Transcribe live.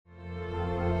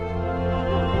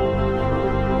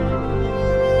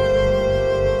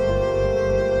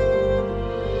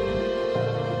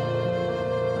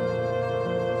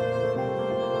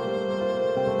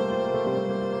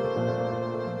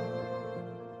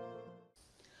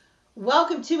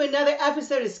Welcome to another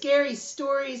episode of Scary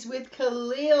Stories with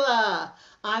Kalila.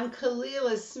 I'm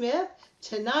Kalila Smith.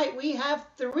 Tonight we have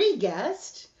three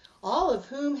guests, all of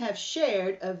whom have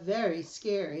shared a very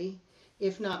scary,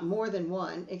 if not more than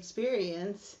one,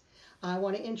 experience. I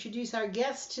want to introduce our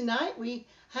guests tonight. We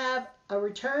have a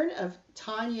return of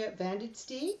Tanya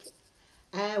Vandesteeg,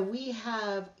 and we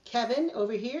have Kevin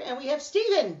over here, and we have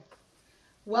Stephen.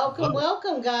 Welcome,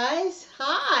 welcome, guys.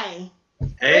 Hi.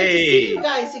 Great to see you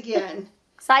guys again.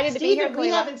 Excited to be here, Stephen, we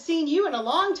haven't seen you in a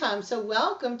long time, so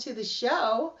welcome to the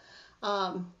show.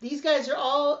 These guys are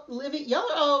all living, y'all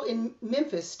are all in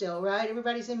Memphis still, right?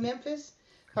 Everybody's in Memphis?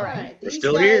 Correct. All right. We're These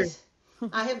still guys, here.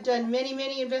 I have done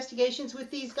many investigations with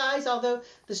these guys, although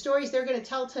the stories they're going to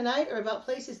tell tonight are about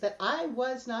places that I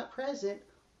was not present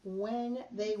when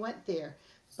they went there.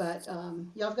 But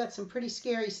y'all have got some pretty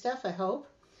scary stuff, I hope.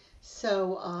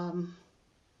 So,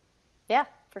 yeah,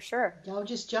 for sure. y'all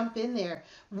just jump in there.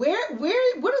 What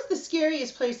is the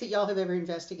scariest place that y'all have ever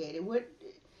investigated? Do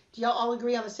y'all all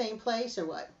agree on the same place or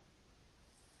what?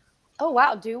 Oh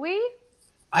wow, do we?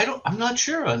 I'm not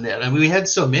sure on that. I mean, we had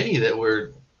so many that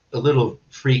were a little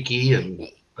freaky and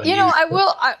You know,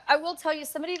 I will tell you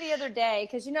somebody the other day,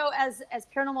 because as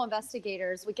paranormal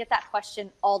investigators, we get that question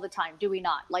all the time, do we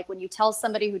not? Like when you tell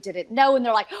somebody who didn't know and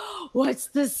they're like, oh, what's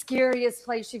the scariest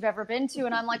place you've ever been to?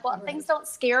 And I'm like, well, things don't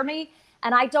scare me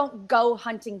and I don't go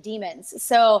hunting demons.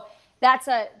 So that's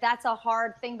a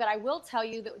hard thing. But I will tell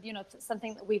you that,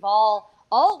 something that we've all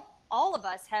of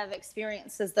us have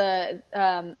experienced is the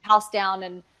house down,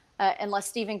 and unless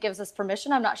Stephen gives us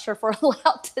permission, I'm not sure if we're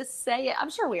allowed to say it.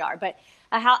 I'm sure we are, but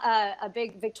a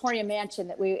big Victorian mansion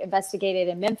that we investigated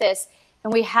in Memphis,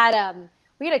 and we had a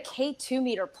K2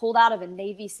 meter pulled out of a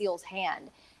Navy SEAL's hand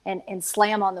and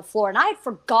slam on the floor. And I had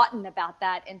forgotten about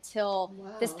that until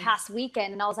this past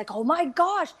weekend. And I was like, oh my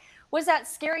gosh, was that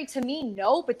scary to me?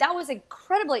 No, but that was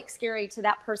incredibly scary to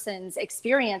that person's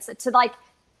experience. And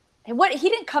he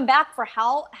didn't come back for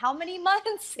how many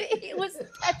months? It was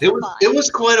petrified. it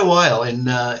was quite a while. And,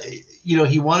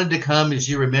 he wanted to come, as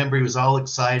you remember, he was all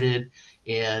excited.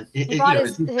 And he brought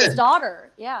his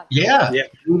daughter. Yeah. Yeah.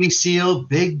 Navy SEAL,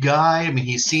 big guy. I mean,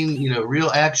 he's seen, real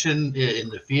action in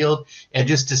the field. And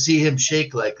just to see him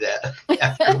shake like that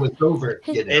after it was over,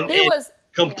 And he was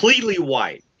completely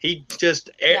white. He just,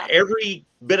 every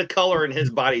bit of color in his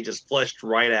body just flushed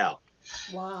right out.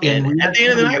 Wow. And at the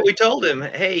end of the night, we told him,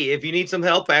 hey, if you need some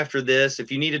help after this,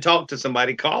 if you need to talk to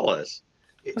somebody, call us.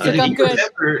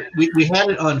 Remember, we had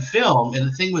it on film, and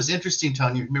the thing was interesting,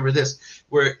 Tanya, remember this,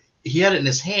 where he had it in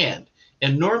his hand.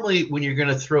 And normally when you're going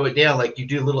to throw it down, like you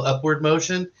do a little upward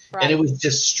motion, and it was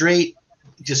just straight,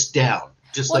 just down.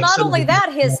 Not only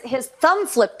that, his thumb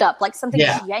flipped up, like something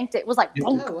yanked it. It was like,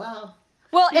 bonk. Oh, wow.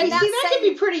 Well, and that can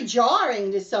be pretty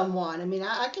jarring to someone. I mean,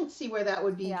 I can see where that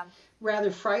would be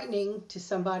rather frightening to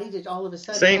somebody to all of a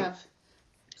sudden have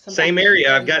same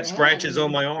area. I've got scratches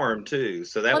on my arm too.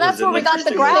 So that's where we got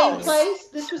the growls.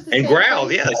 This was the same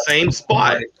growls, place? same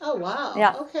spot. Oh wow.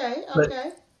 Yeah. Okay. But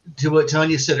to what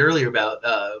Tanya said earlier about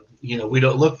we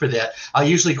don't look for that. I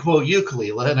usually quote you,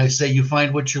 Kalila, and I say you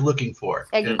find what you're looking for.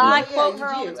 I quote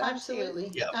her all the time.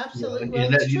 Absolutely. Yeah. Absolutely.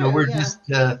 And we're just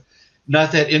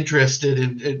not that interested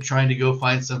in trying to go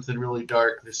find something really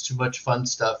dark. There's too much fun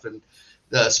stuff and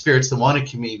spirits that want to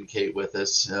communicate with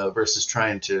us versus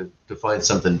trying to find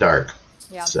something dark.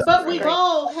 Yeah. So. But we've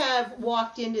all have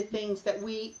walked into things that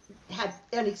we had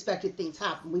unexpected things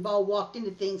happen. We've all walked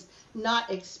into things not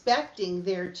expecting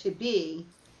there to be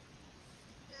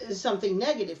something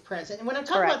negative present. And when I'm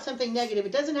talking about something negative,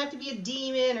 it doesn't have to be a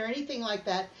demon or anything like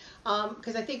that.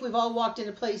 Because I think we've all walked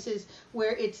into places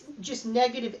where it's just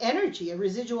negative energy, a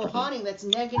residual haunting that's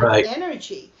negative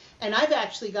energy. And I've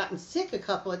actually gotten sick a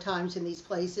couple of times in these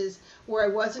places where I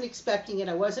wasn't expecting it.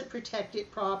 I wasn't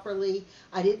protected properly.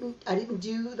 I didn't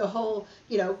do the whole,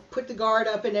 put the guard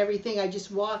up and everything. I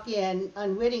just walk in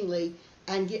unwittingly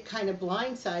and get kind of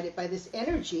blindsided by this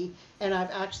energy, and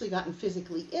I've actually gotten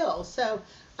physically ill. So,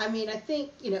 I mean, I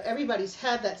think, everybody's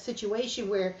had that situation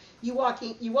where you walk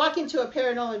into a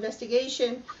paranormal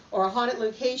investigation or a haunted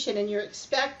location and you're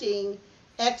expecting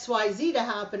XYZ to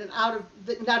happen, and out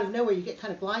of nowhere you get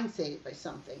kind of blindsided by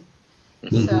something.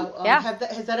 Mm-hmm. So,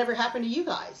 has that ever happened to you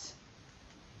guys?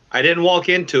 I didn't walk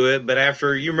into it, but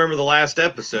after, you remember the last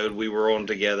episode we were on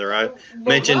together, I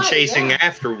mentioned chasing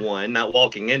after one, not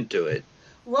walking into it.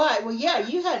 Right. Well, yeah,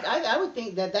 you had. I would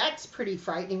think that's pretty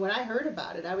frightening. When I heard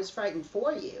about it, I was frightened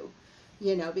for you,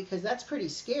 because that's pretty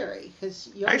scary. Because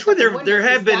actually, there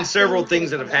have been several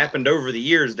things that have happened over the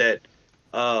years that,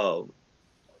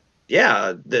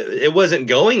 it wasn't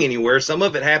going anywhere. Some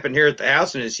of it happened here at the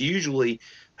house, and it's usually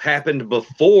happened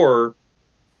before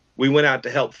we went out to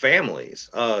help families.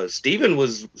 Stephen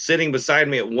was sitting beside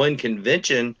me at one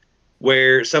convention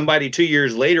where somebody 2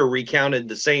 years later recounted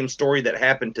the same story that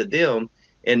happened to them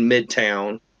in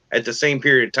Midtown. At the same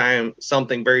period of time,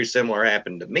 something very similar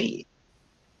happened to me.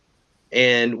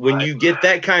 And when you get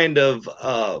that kind of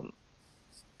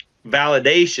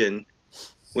validation,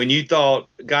 when you thought,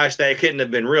 gosh, that couldn't have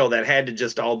been real, that had to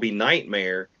just all be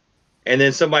nightmare, and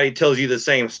then somebody tells you the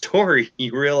same story,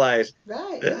 you realize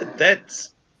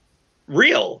that's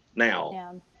real now.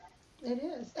 Yeah. It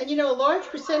is. And you know, a large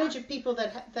percentage of people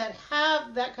that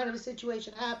have that kind of a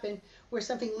situation happen where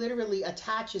something literally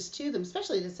attaches to them,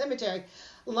 especially in a cemetery,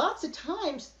 lots of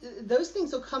times those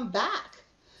things will come back.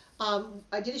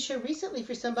 I did a show recently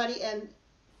for somebody, and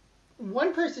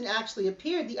one person actually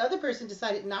appeared. The other person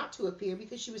decided not to appear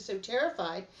because she was so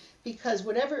terrified, because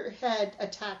whatever had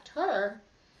attacked her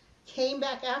came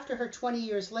back after her 20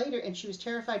 years later, and she was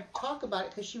terrified to talk about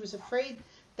it because she was afraid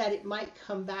that it might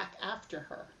come back after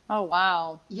her. Oh,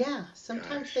 wow. Yeah,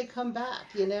 sometimes they come back,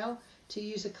 you know, to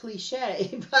use a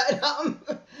cliche, but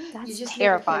That's you just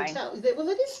terrifying. never can tell. Well,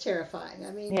 it is terrifying.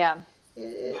 I mean, Yeah.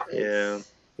 Yeah.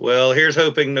 Well, here's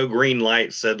hoping no green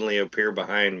lights suddenly appear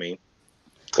behind me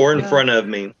or in front of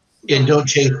me. And don't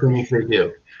chase them if they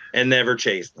do. And never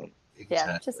chase them.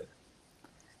 Exactly.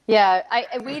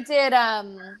 We did,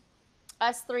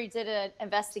 us three did an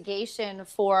investigation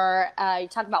for, you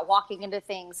talk about walking into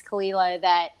things, Kalila,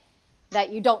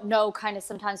 that you don't know kind of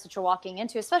sometimes what you're walking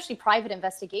into, especially private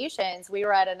investigations. We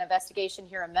were at an investigation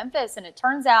here in Memphis, and it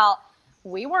turns out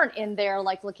we weren't in there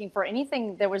like looking for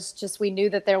anything. There was just, we knew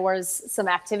that there was some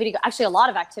activity, actually a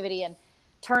lot of activity. And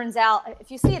turns out,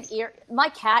 if you see an ear, my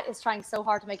cat is trying so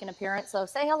hard to make an appearance. So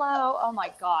say hello. Oh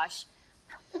my gosh.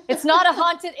 It's not a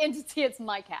haunted entity. It's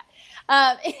my cat.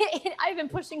 I've been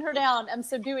pushing her down. I'm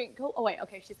subduing. Oh wait.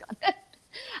 Okay. She's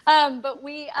gone. But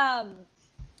we,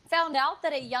 found out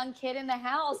that a young kid in the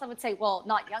house, I would say, well,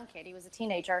 not young kid, he was a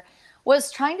teenager, was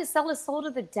trying to sell his soul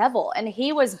to the devil. And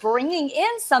he was bringing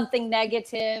in something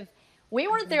negative. We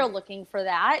weren't there looking for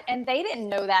that. And they didn't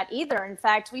know that either. In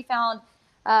fact, we found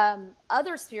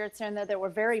other spirits in there that were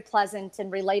very pleasant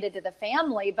and related to the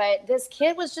family. But this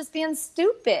kid was just being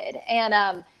stupid.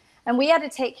 And we had to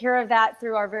take care of that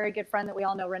through our very good friend that we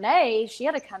all know, Renee. She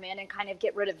had to come in and kind of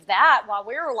get rid of that while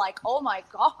we were like, oh my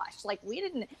gosh, like we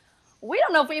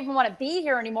don't know if we even want to be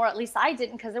here anymore. At least I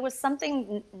didn't, because there was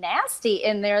something nasty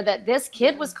in there that this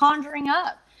kid was conjuring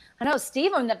up. I know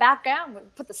Stephen in the background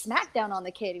would put the smack down on the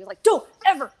kid. He was like, don't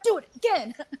ever do it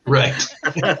again. Right.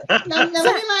 Now let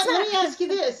me ask you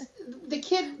this. The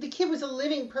kid was a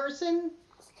living person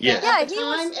at the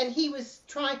time, and he was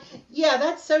trying. Yeah,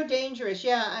 that's so dangerous.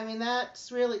 Yeah, I mean,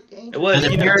 that's really dangerous. It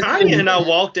was. Tanya and I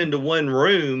walked into one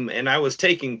room, and I was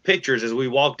taking pictures as we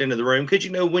walked into the room. Because,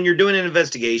 you know, when you're doing an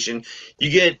investigation,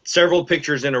 you get several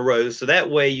pictures in a row. So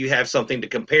that way you have something to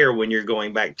compare when you're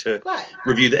going back to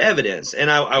review the evidence.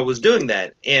 And I was doing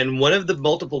that. And one of the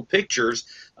multiple pictures,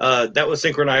 that was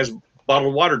synchronized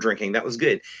bottled water drinking. That was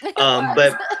good.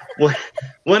 But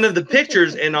one of the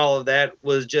pictures in all of that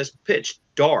was just pitch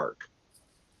dark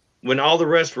when all the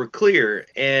rest were clear.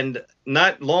 And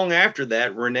not long after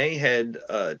that, Renee had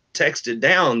texted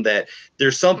down that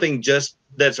there's something just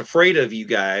that's afraid of you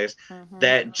guys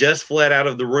that just fled out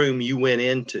of the room you went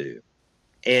into.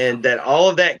 And that all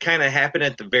of that kind of happened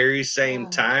at the very same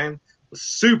time was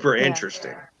super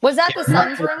interesting. Was that the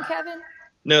son's room, Kevin?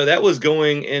 No, that was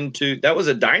that was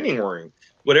a dining room.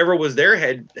 Whatever was there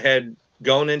had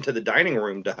gone into the dining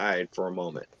room to hide for a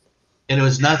moment. And it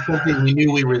was not something we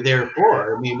knew we were there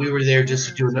for. I mean, we were there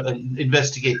just to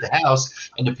investigate the house,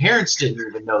 and the parents didn't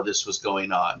even know this was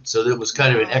going on. So it was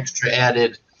kind of an extra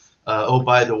added, oh,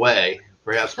 by the way,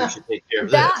 perhaps we should take care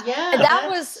of this. Yeah, that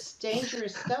was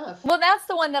dangerous stuff. Well, that's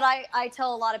the one that I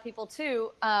tell a lot of people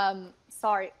too.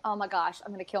 Sorry. Oh my gosh,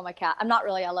 I'm gonna kill my cat. I'm not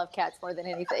really. I love cats more than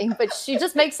anything, but she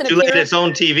just makes an appearance. It's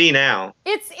on TV now.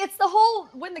 It's the whole,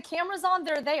 when the camera's on,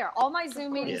 they're there. All my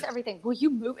Zoom meetings, everything. Will you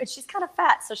move? And she's kind of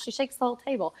fat, so she shakes the whole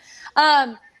table.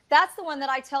 That's the one that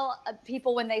I tell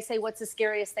people when they say, "What's the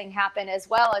scariest thing happen?" As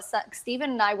well as Stephen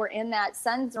and I were in that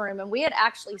son's room, and we had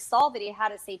actually saw that he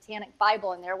had a satanic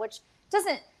Bible in there, which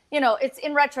doesn't, it's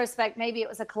in retrospect, maybe it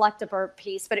was a collectible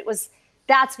piece, but it was.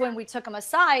 That's when we took him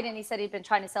aside, and he said he'd been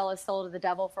trying to sell his soul to the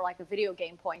devil for like a video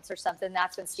game points or something.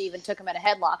 That's when Stephen took him in a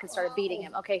headlock and started beating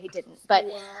him. Okay, he didn't, but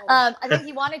I think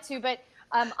he wanted to. But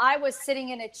I was sitting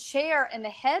in a chair, and the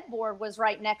headboard was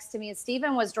right next to me, and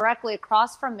Stephen was directly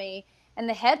across from me, and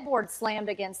the headboard slammed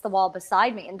against the wall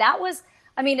beside me. And that was,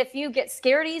 I mean, if you get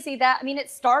scared easy,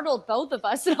 it startled both of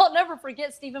us. And I'll never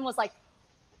forget, Stephen was like,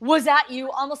 was that you?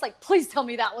 Almost like, please tell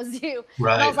me that was you.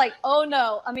 Right. And I was like, oh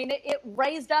no. I mean, it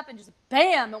raised up and just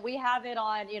bam, and we have it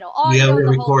on, We have audio, it the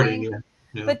whole recording. thing. Yeah.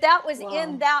 Yeah. But that was Wow.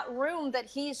 in that room that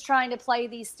he's trying to play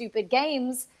these stupid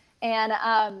games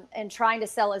and trying to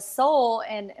sell his soul.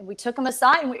 And we took him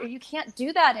aside, and you can't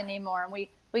do that anymore. And we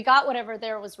got whatever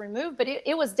there was removed, but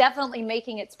it was definitely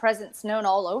making its presence known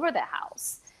all over the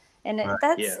house. And Right.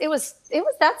 that's if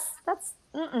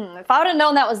I would have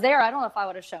known that was there, I don't know if I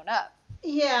would have shown up.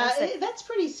 Yeah, that's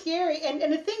pretty scary. And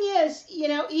the thing is,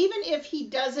 even if he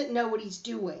doesn't know what he's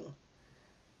doing,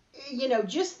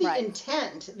 just the Right.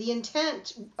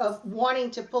 intent of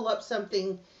wanting to pull up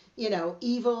something,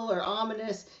 evil or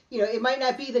ominous, it might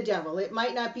not be the devil, it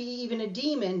might not be even a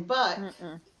demon, but,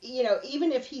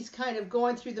 even if he's kind of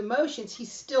going through the motions,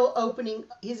 he's still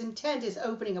his intent is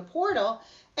opening a portal,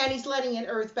 and he's letting in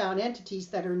earthbound entities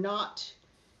that are not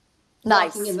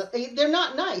Nice. they're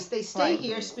not nice. They stay Right.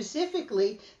 here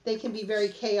specifically. They can be very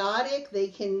chaotic. They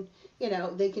can,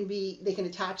 they can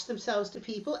attach themselves to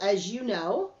people, as you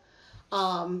know.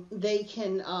 They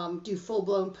can do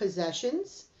full-blown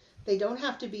possessions. They don't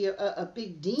have to be a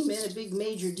big demon, a big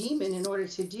major demon in order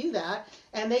to do that.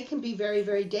 And they can be very,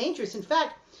 very dangerous. In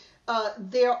fact,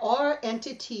 there are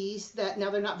entities that, now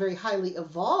they're not very highly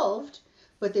evolved,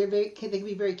 but they can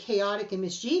be very chaotic and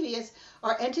mischievous,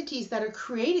 are entities that are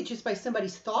created just by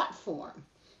somebody's thought form.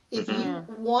 If you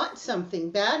want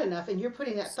something bad enough and you're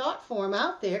putting that thought form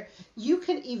out there, you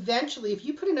can eventually, if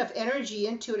you put enough energy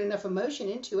into it, enough emotion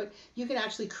into it, you can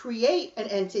actually create an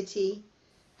entity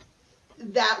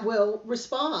that will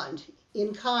respond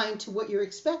in kind to what you're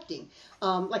expecting.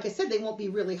 Like I said, they won't be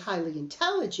really highly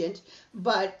intelligent,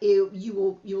 but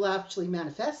you will actually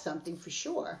manifest something for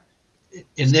sure.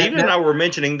 And Stephen and I were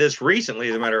mentioning this recently,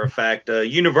 as a matter of fact. A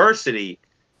university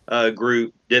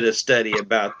group did a study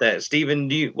about that. Stephen,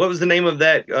 what was the name of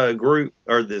that group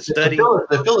or the study?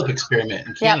 The Philip experiment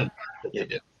in Canada that they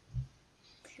did.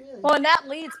 Well, and that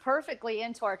leads perfectly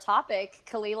into our topic,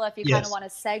 Kalila, if you kind of want to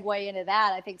segue into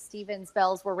that. I think Stephen's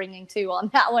bells were ringing too on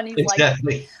that one. He's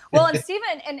Exactly. Well, and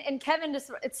Stephen and Kevin,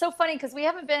 it's so funny because we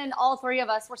haven't been, all three of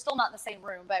us, we're still not in the same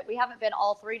room, but we haven't been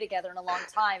all three together in a long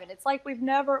time. And it's like we've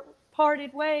never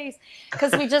parted ways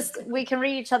because we can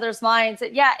read each other's minds.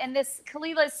 Yeah. And this,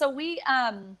 Kalila, so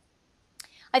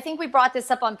I think we brought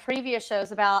this up on previous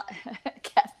shows about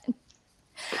Kevin,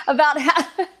 about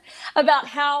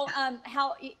how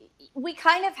we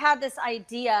kind of had this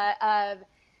idea of,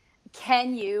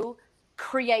 can you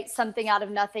create something out of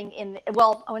nothing I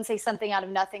wouldn't say something out of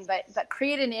nothing, but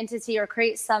create an entity or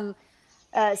create some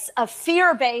a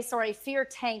fear base or a fear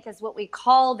tank is what we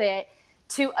called it,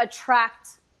 to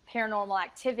attract paranormal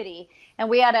activity. And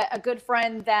we had a good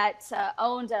friend that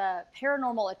owned a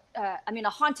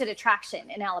haunted attraction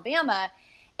in Alabama.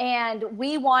 And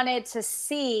we wanted to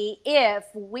see if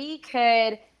we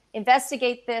could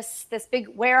investigate this big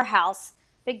warehouse,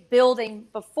 big building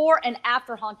before and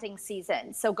after haunting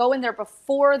season. So go in there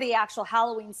before the actual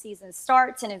Halloween season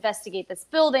starts and investigate this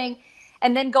building,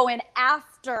 and then go in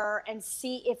after and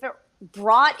see if it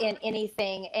brought in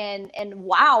anything. And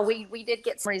wow, we did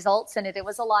get some results in it. It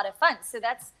was a lot of fun. So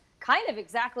that's kind of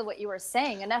exactly what you were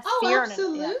saying. Enough fear.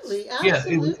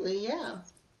 Absolutely. Yeah.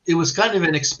 It was kind of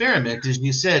an experiment, as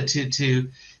you said, to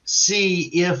see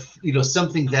if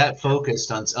something that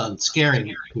focused on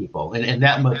scaring people and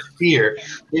that much fear,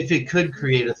 if it could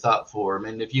create a thought form.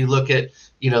 And if you look at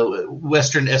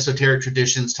Western esoteric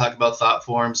traditions talk about thought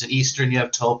forms, and Eastern you have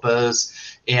tulpas,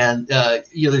 and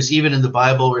there's even in the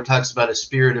Bible where it talks about a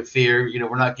spirit of fear.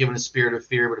 We're not given a spirit of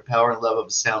fear, but a power and love of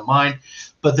a sound mind.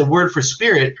 But the word for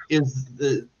spirit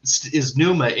is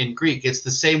pneuma in Greek. It's the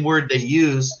same word they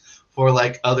use for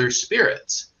like other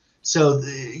spirits. So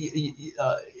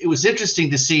it was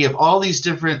interesting to see if all these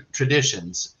different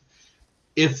traditions,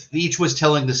 if each was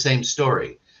telling the same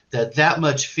story, that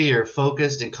much fear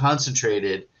focused and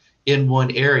concentrated in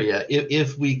one area.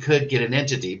 If we could get an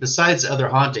entity, besides other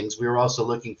hauntings, we were also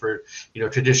looking for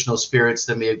traditional spirits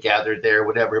that may have gathered there,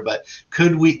 whatever. But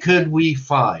could we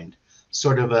find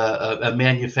sort of a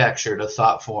manufactured, a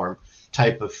thought form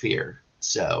type of fear?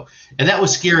 So, and that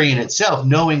was scary in itself,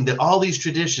 knowing that all these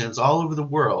traditions all over the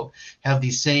world have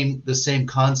the same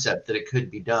concept that it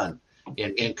could be done.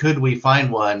 And could we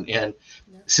find one? And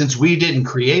since we didn't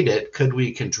create it, could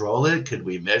we control it? Could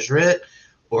we measure it?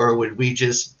 Or would we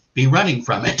just be running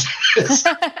from it?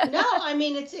 No, I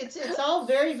mean, it's all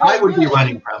very, very I would be real.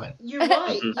 running from it. You're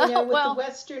right. With Well, the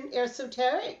Western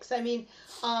esoterics. I mean,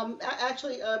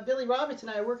 actually, Billy Roberts and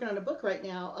I are working on a book right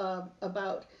now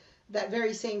about that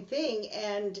very same thing.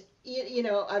 And,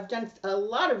 I've done a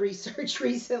lot of research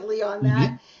recently on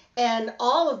that. And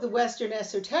all of the Western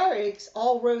esoterics,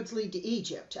 all roads lead to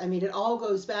Egypt. I mean, it all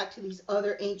goes back to these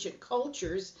other ancient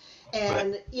cultures.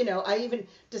 And, you know, I even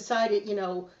decided, you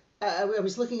know, I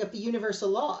was looking up the universal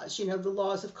laws, you know, the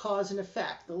laws of cause and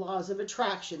effect, the laws of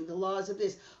attraction, the laws of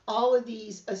this, all of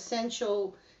these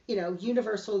essential, you know,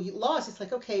 universal laws. It's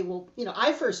like, okay, well, you know,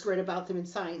 I first read about them in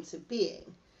Science of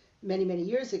Being many, many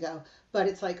years ago. But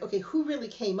it's like, okay, who really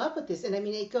came up with this? And I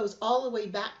mean, it goes all the way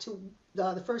back to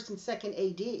the first and second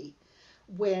AD,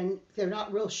 when they're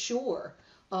not real sure.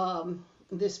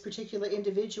 This particular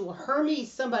individual,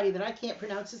 Hermes, somebody that I can't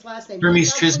pronounce his last name.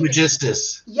 Hermes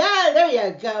Trismegistus. Yeah, there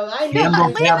you go. I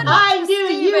knew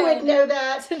you would know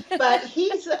that. But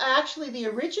he's actually the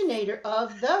originator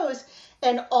of those.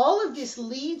 And all of this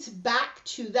leads back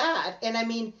to that. And I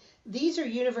mean, these are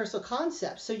universal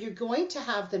concepts. So you're going to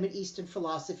have them in Eastern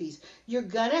philosophies. You're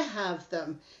going to have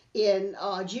them in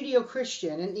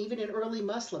Judeo-Christian and even in early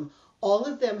Muslim. All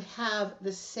of them have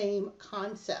the same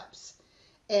concepts.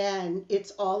 And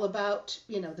it's all about,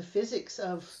 you know, the physics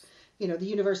of, you know, the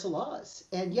universal laws.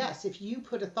 And yes, if you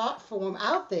put a thought form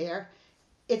out there,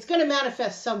 it's going to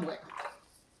manifest somewhere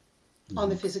on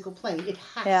the physical plane. It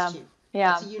has to.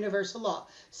 Yeah. It's a universal law.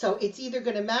 So it's either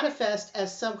going to manifest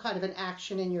as some kind of an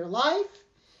action in your life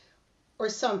or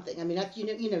something. I mean,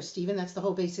 you know, Stephen, that's the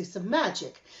whole basis of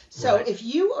magic. So if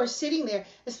you are sitting there,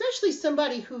 especially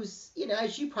somebody who's, you know,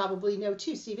 as you probably know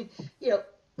too, Stephen, you know,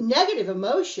 negative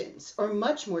emotions are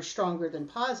much more stronger than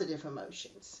positive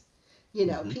emotions. You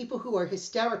know, people who are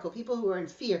hysterical, people who are in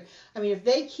fear. I mean, if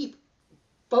they keep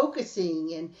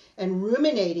focusing and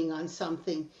ruminating on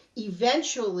something,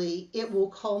 eventually it will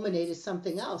culminate as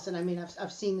something else. And I mean,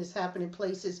 I've seen this happen in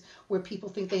places where people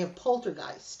think they have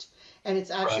poltergeist, and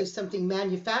it's actually something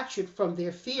manufactured from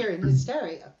their fear and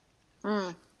hysteria.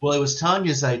 Well, it was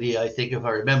Tanya's idea, I think, if I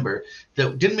remember.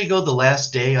 That didn't we go the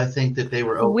last day? I think that they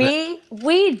were open.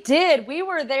 We did. We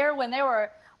were there when they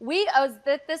were.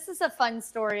 This is a fun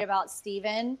story about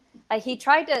Stephen. He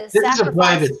tried to. This is a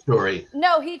private story.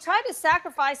 No, he tried to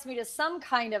sacrifice me to some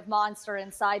kind of monster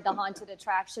inside the haunted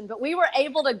attraction, but we were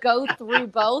able to go through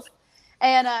both,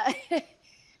 and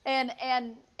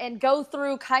go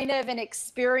through kind of an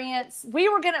experience. We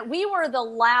were the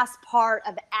last part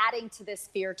of adding to this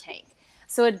fear tank.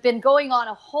 So it had been going on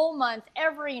a whole month,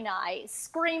 every night,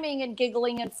 screaming and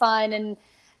giggling and fun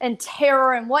and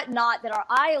terror and whatnot.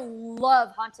 I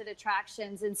love haunted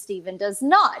attractions, and Stephen does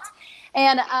not.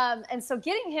 And so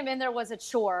getting him in there was a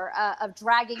chore of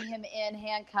dragging him in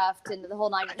handcuffed and the whole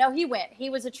night. No, he went. He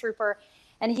was a trooper,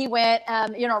 and he went,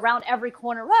 you know, around every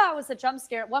corner. Wow, it was a jump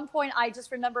scare. At one point, I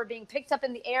just remember being picked up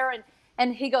in the air,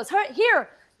 and he goes, "Here,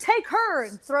 take her,"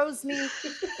 and throws me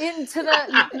into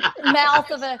the mouth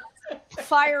of a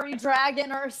fiery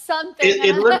dragon or something.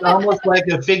 It looked almost like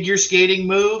a figure skating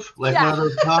move, like one of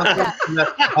those concepts.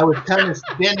 I was kind of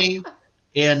spinning,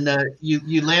 and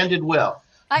you landed well.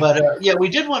 But we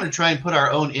did want to try and put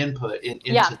our own input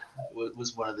into that.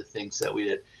 Was one of the things that we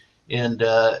did, and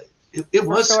it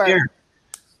was scary.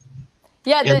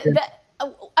 Yeah,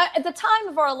 at the time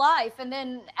of our life, and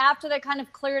then after they kind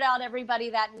of cleared out everybody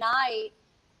that night.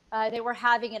 They were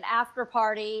having an after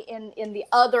party in the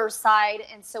other side.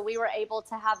 And so we were able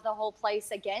to have the whole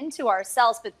place again to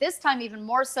ourselves. But this time even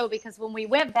more so, because when we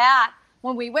went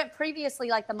previously,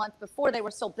 like the month before, they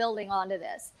were still building onto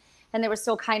this. And they were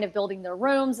still kind of building their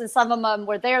rooms. And some of them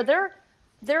were there.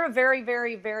 They're a very,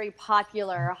 very, very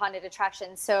popular haunted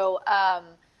attraction. So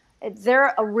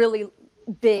they're a really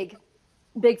big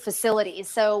facility.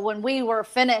 So when we were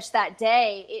finished that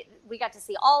day, we got to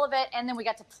see all of it, and then we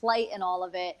got to play in all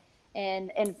of it, and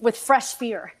with fresh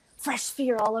fear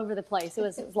all over the place. It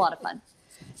was a lot of fun.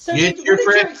 So Get your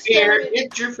fresh fear.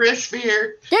 Get your fresh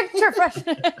fear. Get your fresh.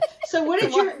 So what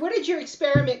did your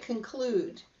experiment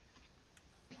conclude?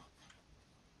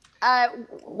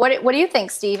 What do you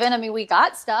think, Stephen? I mean, we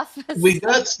got stuff. We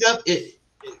got stuff.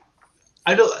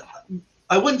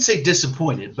 I wouldn't say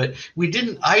disappointed, but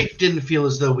I didn't feel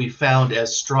as though we found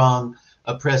as strong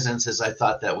a presence as I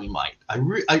thought that we might. I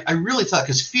really thought,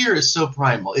 because fear is so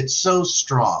primal, it's so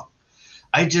strong.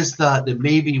 I just thought that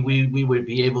maybe we would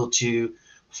be able to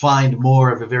find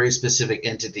more of a very specific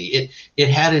entity. It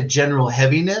had a general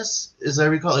heaviness, as I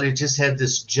recall, and it just had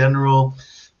this general,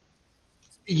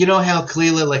 you know how,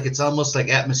 Kalila, like it's almost like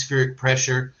atmospheric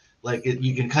pressure, like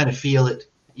you can kind of feel it.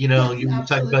 You know, you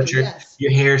talk about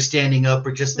your hair standing up,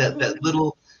 or just that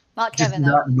little, not Kevin,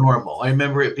 not normal. I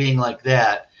remember it being like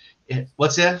that.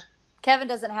 What's that? Kevin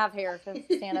doesn't have hair to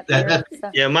stand up here.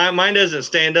 So. Yeah, mine doesn't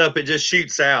stand up. It just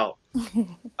shoots out.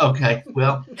 Okay,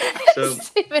 well. So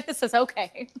Stephen says,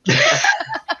 okay.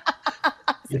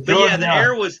 But yeah, the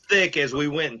air was thick as we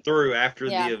went through after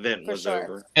the event was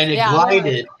over. And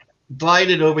it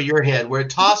glided over your head where it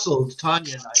tousled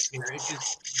Tanya and I here. It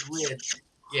just slid.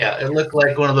 Yeah, it looked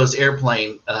like one of those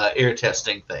airplane air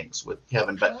testing things with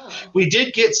Kevin. But we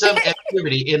did get some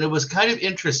activity, and it was kind of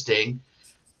interesting.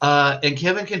 And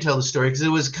Kevin can tell the story because it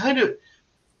was kind of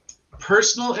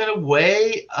personal in a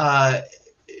way.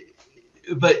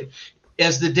 But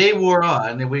as the day wore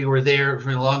on and we were there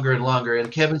for longer and longer,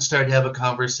 and Kevin started to have a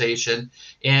conversation,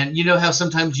 and you know how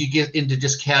sometimes you get into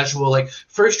just casual, like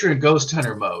first you're in ghost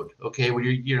hunter mode, okay, when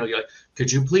you're like,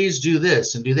 could you please do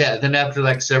this and do that? And then after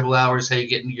like several hours, hey,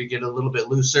 you get a little bit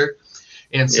looser.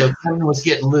 And so Kevin was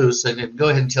getting loose. And go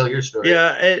ahead and tell your story.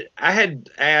 Yeah, I had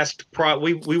asked.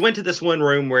 We went to this one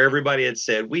room where everybody had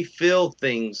said we feel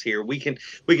things here. We can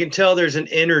tell there's an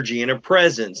energy and a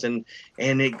presence, and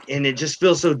it just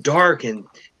feels so dark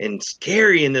and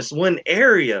scary in this one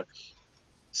area.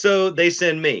 So they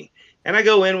send me, and I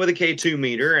go in with a K2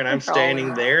 meter, and I'm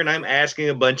standing there, and I'm asking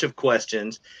a bunch of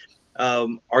questions.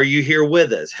 Are you here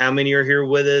with us? How many are here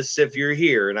with us? If you're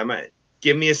here, and I'm like,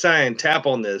 give me a sign, tap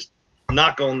on this.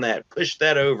 Knock on that, push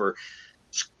that over,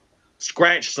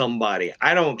 scratch somebody.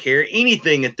 I don't care.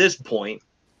 Anything at this point.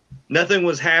 Nothing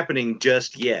was happening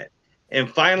just yet. And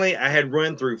finally, I had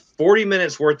run through 40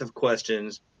 minutes worth of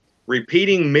questions,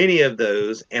 repeating many of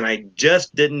those, and I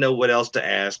just didn't know what else to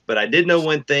ask. But I did know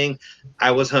one thing.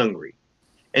 I was hungry.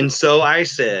 And so I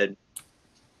said,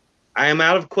 I am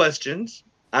out of questions.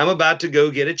 I'm about to go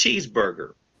get a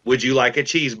cheeseburger. Would you like a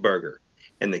cheeseburger?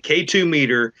 And the K2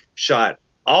 meter shot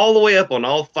all the way up on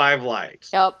all 5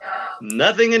 lights. Yep.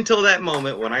 Nothing until that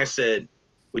moment when I said,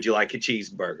 would you like a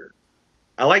cheeseburger?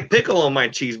 I like pickle on my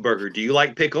cheeseburger. Do you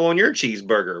like pickle on your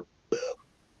cheeseburger?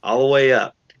 All the way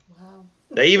up. Wow.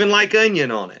 They even like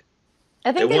onion on it.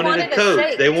 I think they wanted a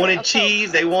Coke. They wanted cheese.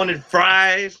 Coke. They wanted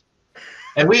fries.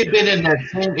 And we had been in that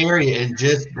same area and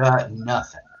just got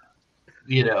nothing.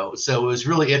 You know, so it was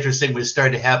really interesting when it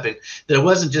started to happen that it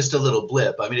wasn't just a little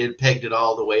blip. I mean, it pegged it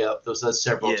all the way up those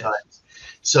several times.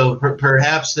 So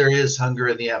perhaps there is hunger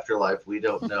in the afterlife. We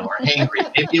don't know. Or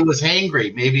hangry. Maybe it was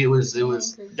hangry. Maybe it was.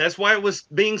 That's why it was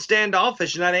being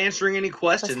standoffish, not answering any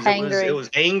questions. It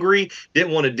was angry.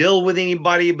 Didn't want to deal with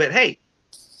anybody. But hey,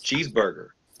 cheeseburger.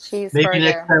 Maybe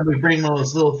next time we bring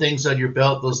those little things on your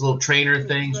belt, those little trainer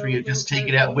things where you just take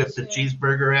it out and whip the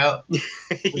cheeseburger out.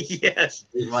 Yes.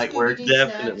 It might work.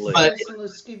 Definitely. But some of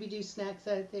those Scooby-Doo snacks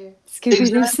out there.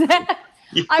 Scooby-Doo snacks.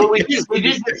 But we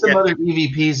did get some other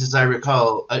EVPs, as I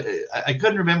recall. I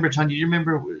couldn't remember, Tanya. Do you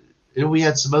remember? We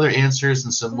had some other answers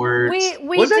and some words.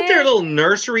 Wasn't there a little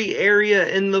nursery area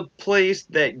in the place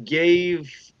that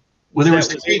gave? Well, there was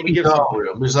the creepy doll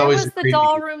room. There's always the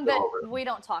doll room that we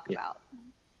don't talk about.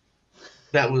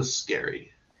 That was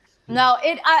scary. No,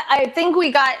 I think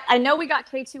I know we got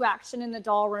K2 action in the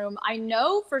doll room. I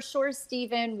know for sure,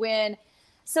 Stephen,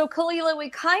 so Kalila, we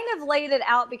kind of laid it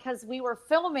out because we were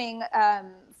filming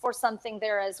for something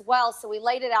there as well. So we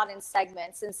laid it out in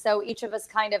segments. And so each of us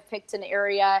kind of picked an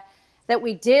area that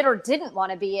we did or didn't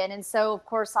want to be in. And so, of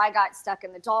course, I got stuck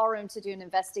in the doll room to do an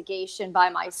investigation by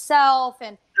myself.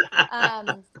 And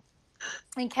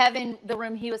and Kevin, the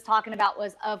room he was talking about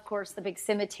was, of course, the big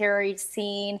cemetery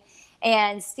scene.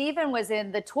 And Stephen was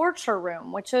in the torture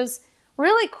room, which was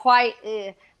really quite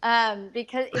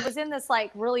because it was in this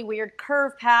like really weird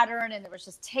curve pattern, and there was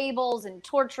just tables and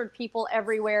tortured people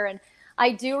everywhere. And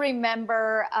I do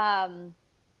remember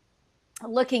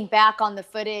looking back on the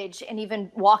footage and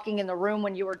even walking in the room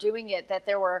when you were doing it, that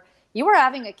you were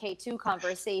having a K2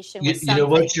 conversation with you know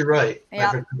what, you're right. Yeah.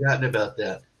 I've forgotten about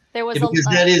that. There was because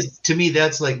that is, to me,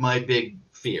 that's like my big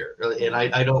fear. And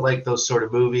I don't like those sort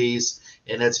of movies,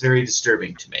 and that's very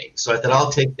disturbing to me. So I thought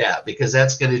I'll take that because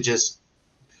that's going to just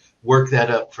work that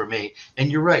up for me.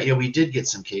 And you're right. Yeah, we did get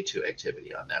some K2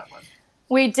 activity on that one.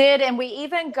 We did. And we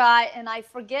even got, and I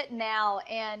forget now,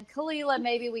 and Kalila,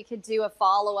 maybe we could do a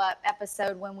follow-up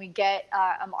episode when we get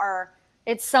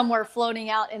it's somewhere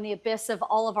floating out in the abyss of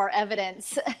all of our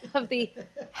evidence of the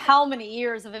how many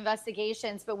years of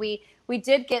investigations. But we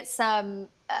did get some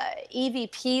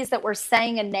EVPs that were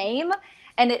saying a name,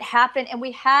 and it happened. And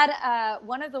we had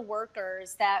one of the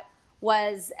workers that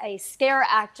was a scare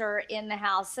actor in the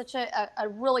house, such a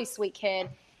really sweet kid.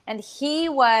 And he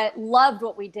loved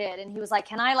what we did. And he was like,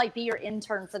 can I be your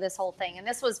intern for this whole thing? And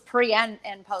this was pre and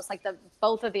post,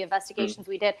 both of the investigations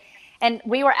we did. And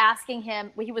we were asking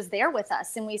him, he was there with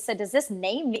us. And we said, does this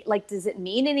name, does it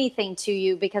mean anything to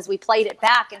you? Because we played it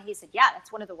back. And he said, yeah,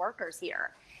 that's one of the workers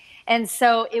here. And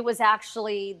so it was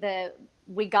actually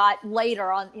we got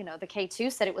later on, the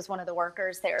K2 said it was one of the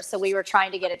workers there. So we were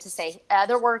trying to get it to say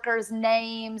other workers'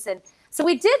 names. And so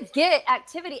we did get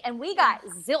activity, and we got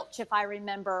zilch, if I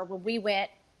remember, when we went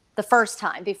the first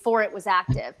time before it was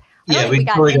active. I don't think we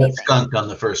got totally anything. got skunked on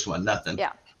the first one, nothing.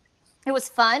 Yeah. It was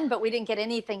fun, but we didn't get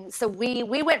anything. So we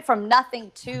went from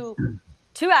nothing to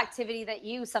activity that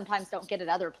you sometimes don't get at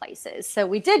other places. So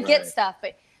we did get stuff,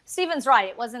 but Stephen's right.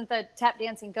 It wasn't the tap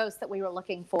dancing ghost that we were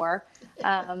looking for.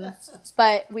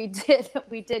 But we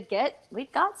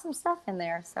got some stuff in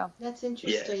there. So That's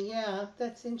interesting. Yeah,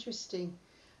 that's interesting.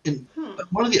 And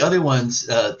one of the other ones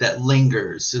that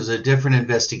lingers is a different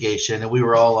investigation, and we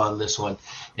were all on this one.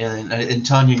 And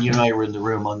Tanya, you and I were in the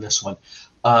room on this one.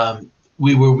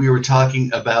 We were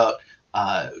talking about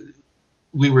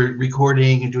we were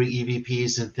recording and doing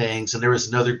EVPs and things, and there was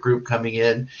another group coming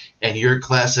in, and your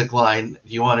classic line,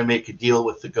 "You want to make a deal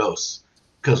with the ghosts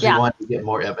because we want to get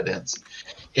more evidence."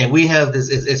 And we have this.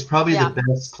 It's probably the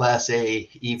best Class A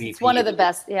EVP. It's one of the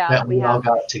best. Yeah, that we all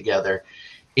got together.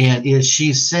 And is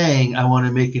she's saying, "I want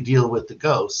to make a deal with the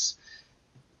ghosts."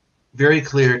 Very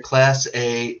clear, Class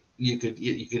A. You could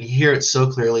hear it so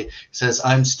clearly. It says,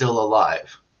 "I'm still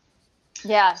alive."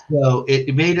 Yeah. So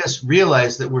it made us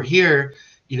realize that we're here,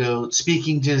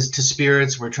 speaking to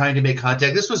spirits. We're trying to make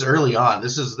contact. This was early on.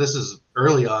 This is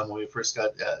early on when we first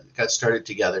got started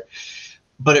together.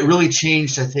 But it really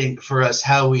changed, I think, for us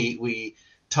how we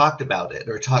talked about it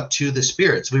or talked to the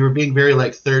spirits. We were being very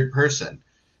like third person.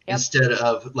 Instead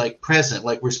of like present,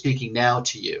 like we're speaking now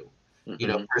to you,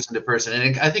 person to person.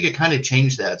 And I think it kind of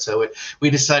changed that. So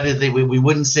we decided that we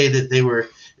wouldn't say that they were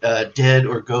dead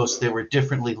or ghosts. They were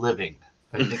differently living.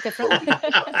 Yes. Well,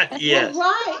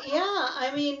 right. Yeah.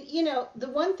 I mean, the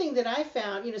one thing that I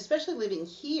found, especially living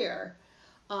here,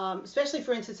 especially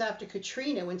for instance, after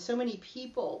Katrina, when so many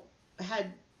people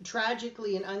had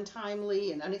tragically and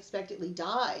untimely and unexpectedly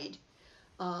died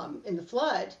in the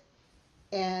flood,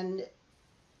 and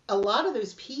a lot of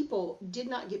those people did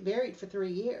not get buried for 3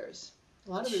 years.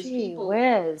 A lot of those people,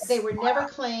 they were never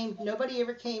claimed. Nobody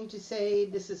ever came to say,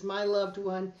 "This is my loved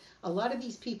one." A lot of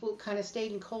these people kind of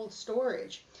stayed in cold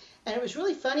storage. And it was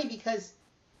really funny because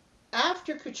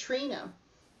after Katrina,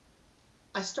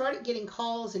 I started getting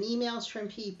calls and emails from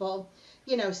people,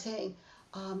 saying,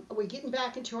 we're getting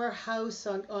back into our house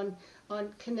on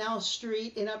Canal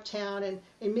Street in Uptown and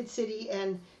in Mid-City,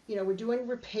 and, we're doing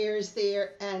repairs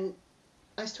there. And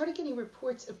I started getting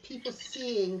reports of people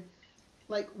seeing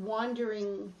like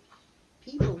wandering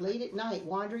people late at night,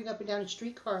 wandering up and down a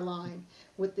streetcar line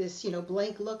with this,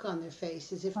 blank look on their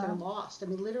face as if they're lost. I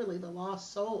mean, literally the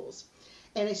lost souls.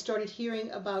 And I started hearing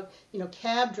about,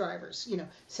 cab drivers,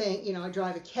 saying, I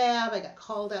drive a cab. I got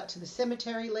called out to the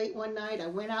cemetery late one night. I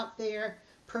went out there,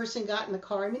 person got in the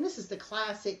car. I mean, this is the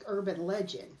classic urban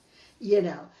legend,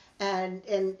 and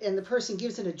the person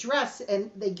gives an address, and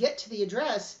they get to the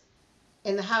address,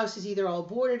 and the house is either all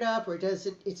boarded up or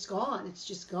it's gone. It's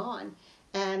just gone.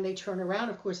 And they turn around,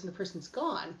 of course, and the person's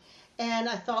gone. And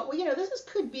I thought, well, this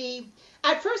could be,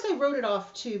 at first I wrote it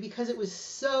off too because it was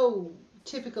so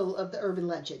typical of the urban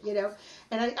legend,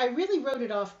 and I really wrote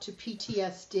it off to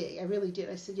PTSD. I really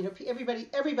did. I said,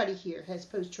 everybody here has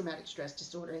post-traumatic stress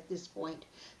disorder at this point.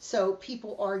 So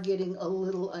people are getting a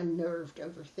little unnerved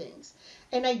over things.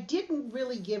 And I didn't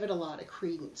really give it a lot of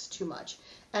credence too much.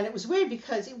 And it was weird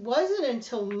because it wasn't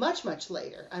until much, much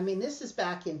later. I mean, this is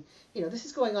back in, this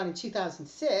is going on in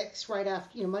 2006, right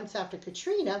after, months after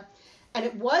Katrina. And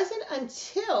it wasn't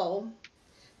until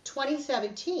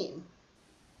 2017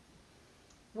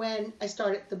 when I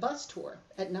started the bus tour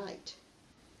at night.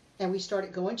 And we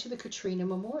started going to the Katrina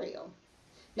Memorial.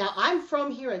 Now, I'm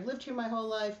from here. I've lived here my whole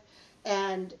life.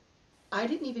 And I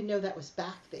didn't even know that was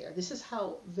back there. This is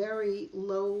how very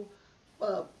low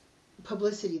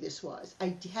publicity this was.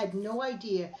 I had no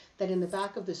idea that in the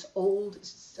back of this old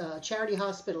charity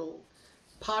hospital,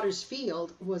 Potter's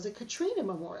Field, was a Katrina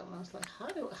Memorial. And I was like,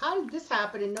 how did this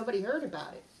happen and nobody heard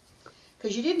about it?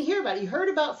 Because you didn't hear about it. You heard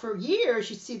about for years.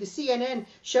 You'd see the CNN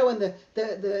showing the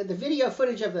video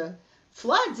footage of the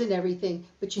floods and everything,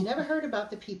 but you never heard about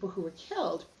the people who were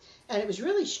killed. And it was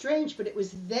really strange, but it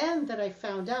was then that I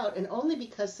found out, and only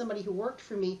because somebody who worked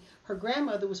for me, her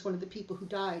grandmother was one of the people who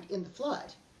died in the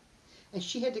flood. And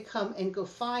she had to come and go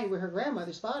find where her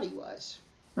grandmother's body was.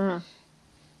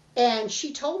 And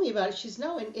she told me about it. She's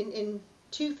in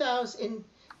 2000,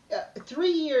 3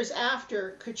 years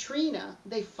after Katrina,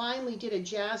 they finally did a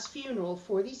jazz funeral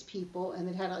for these people, and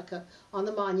it had on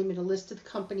the monument a list of the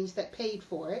companies that paid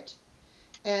for it,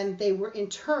 and they were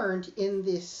interned in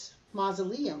this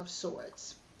mausoleum of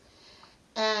sorts.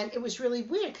 And it was really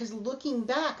weird because looking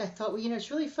back, I thought, well,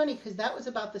 it's really funny because that was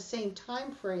about the same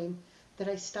time frame that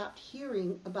I stopped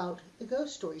hearing about the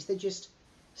ghost stories. They just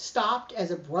stopped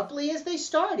as abruptly as they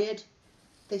started.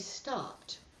 They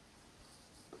stopped.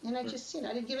 And I just,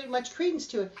 I didn't give it much credence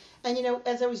to it. And,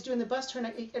 as I was doing the bus tour,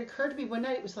 it occurred to me one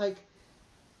night, it was like,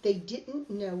 they didn't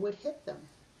know what hit them.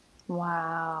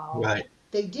 Wow. Right.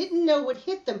 They didn't know what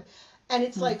hit them. And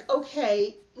it's like,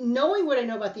 okay, knowing what I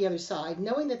know about the other side,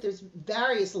 knowing that there's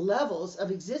various levels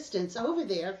of existence over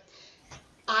there,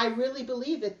 I really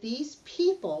believe that these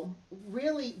people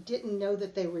really didn't know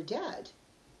that they were dead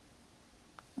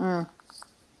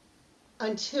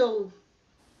until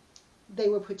they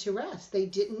were put to rest. They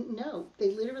didn't know. They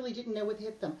literally didn't know what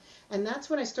hit them. And that's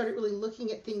when I started really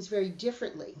looking at things very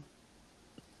differently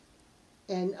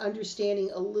and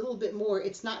understanding a little bit more.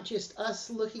 It's not just us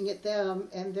looking at them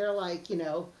and they're like,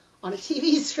 on a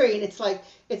TV screen. It's like,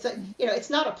 it's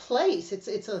not a place. It's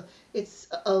a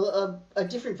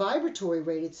different vibratory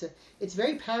rate. It's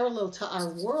very parallel to our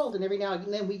world. And every now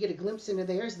and then we get a glimpse into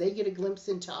theirs. They get a glimpse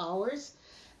into ours.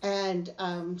 And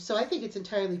so I think it's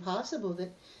entirely possible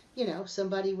that,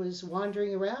 somebody was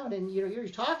wandering around and, you're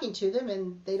talking to them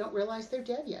and they don't realize they're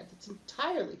dead yet. It's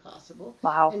entirely possible.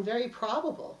 Wow. And very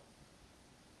probable.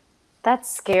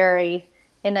 That's scary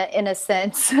in a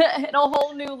sense, in a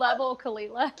whole new level,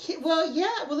 Kalila. Well,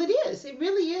 yeah, well, it is. It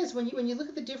really is when you look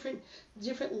at the different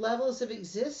levels of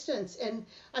existence. And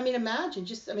I mean, imagine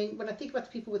when I think about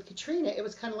the people with Katrina, it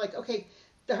was kind of like, okay,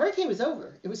 the hurricane was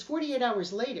over. It was 48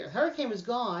 hours later. The hurricane was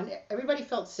gone. Everybody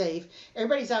felt safe.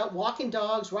 Everybody's out walking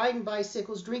dogs, riding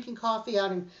bicycles, drinking coffee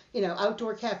out in,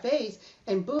 outdoor cafes.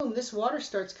 And boom, this water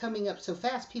starts coming up so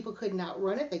fast, people couldn't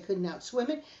outrun it. They couldn't outswim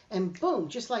it. And boom,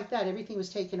 just like that, everything was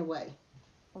taken away.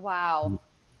 Wow.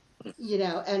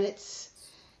 And it's,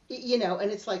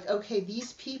 and it's like, okay,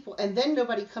 these people, and then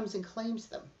nobody comes and claims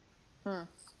them. That's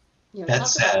talk about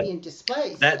sad. being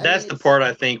displaced. That's the part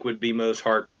I think would be most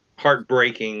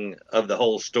heartbreaking of the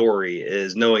whole story,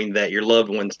 is knowing that your loved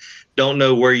ones don't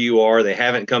know where you are. They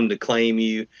haven't come to claim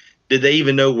you. Did they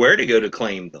even know where to go to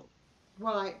claim them?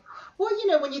 Right. Well,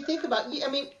 when you think about,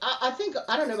 I think,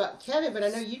 I don't know about Kevin, but I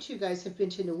know you two guys have been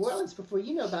to New Orleans before.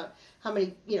 You know about how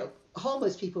many,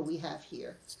 homeless people we have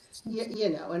here,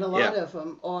 and a lot of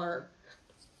them are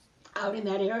out in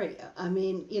that area. I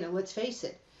mean, let's face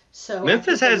it. So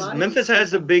Memphis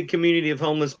has a big community of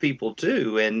homeless people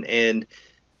too, and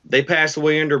they pass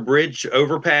away under bridge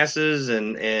overpasses,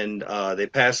 and they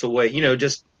pass away,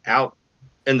 just out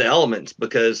in the elements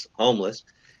because homeless.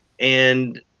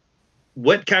 And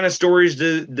what kind of stories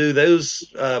do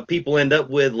those people end up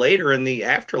with later in the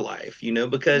afterlife?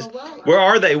 Because where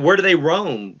are they? Where do they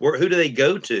roam? Who do they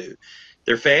go to?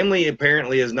 Their family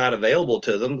apparently is not available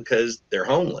to them because they're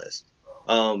homeless.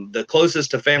 The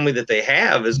closest to family that they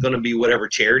have is going to be whatever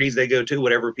charities they go to,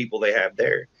 whatever people they have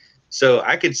there. So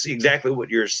I could see exactly what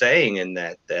you're saying in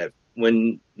that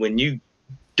when you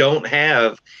don't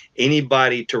have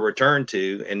anybody to return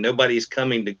to and nobody's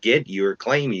coming to get you or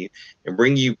claim you and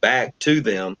bring you back to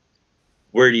them,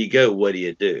 where do you go? What do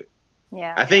you do?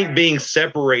 Yeah. I think being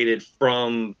separated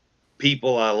from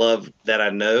people I love that I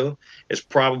know is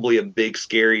probably a big,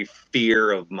 scary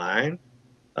fear of mine.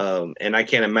 And I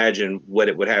can't imagine what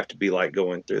it would have to be like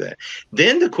going through that.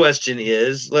 Then the question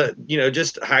is,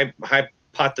 just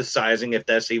hypothesizing, if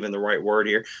that's even the right word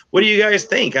here. What do you guys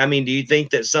think? I mean, do you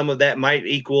think that some of that might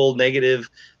equal negative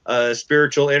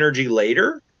spiritual energy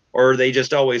later? Or are they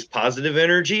just always positive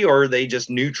energy? Or are they just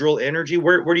neutral energy?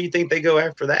 Where do you think they go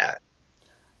after that?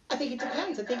 I think it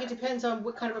depends. I think it depends on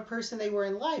what kind of a person they were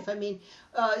in life. I mean,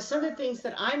 some of the things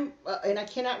that and I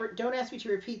don't ask me to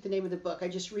repeat the name of the book. I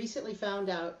just recently found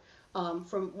out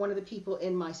from one of the people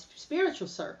in my spiritual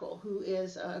circle, who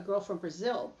is a girl from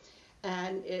Brazil.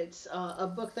 And it's a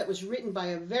book that was written by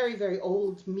a very, very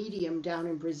old medium down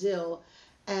in Brazil.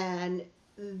 And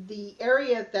the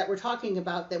area that we're talking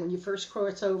about, that when you first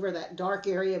cross over that dark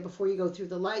area before you go through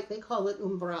the light, they call it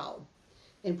umbral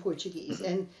in Portuguese.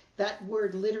 And that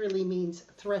word literally means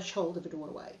threshold of a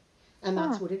doorway. And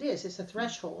that's what it is. It's a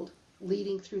threshold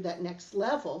leading through that next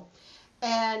level.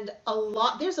 And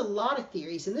there's a lot of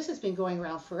theories, and this has been going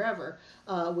around forever,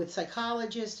 with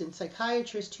psychologists and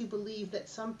psychiatrists who believe that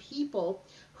some people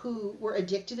who were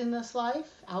addicted in this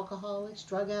life, alcoholics,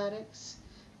 drug addicts,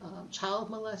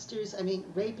 child molesters,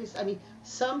 rapists,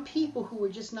 some people who were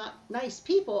just not nice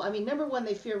people. Number one,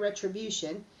 they fear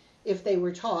retribution. If they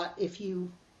were taught, if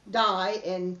you die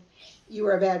and you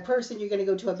are a bad person, you're going to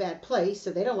go to a bad place,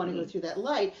 so they don't want to go through that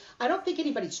light. I don't think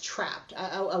anybody's trapped.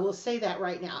 I will say that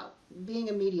right now. Being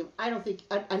a medium, I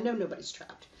know nobody's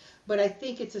trapped. but I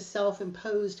think it's a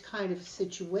self-imposed kind of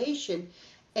situation.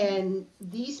 And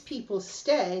these people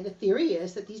stay, the theory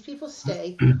is that these people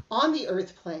stay on the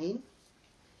earth plane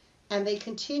and they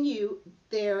continue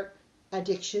their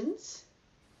addictions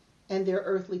and their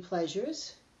earthly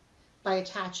pleasures by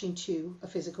attaching to a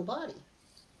physical body.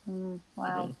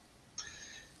 Wow.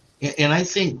 And I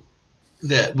think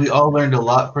that we all learned a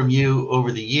lot from you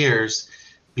over the years,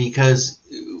 because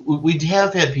we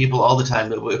have had people all the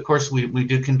time. Of course, we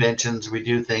do conventions, we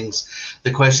do things.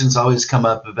 The questions always come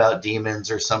up about demons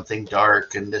or something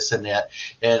dark and this and that.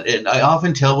 And I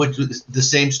often tell the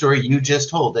same story you just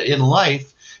told, that in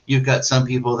life, you've got some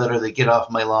people that are the get off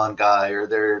my lawn guy, or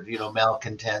they're,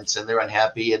 malcontents and they're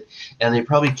unhappy, and they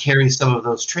probably carry some of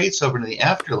those traits over to the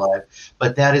afterlife,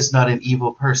 but that is not an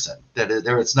evil person.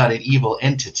 It's not an evil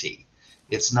entity.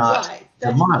 It's not right.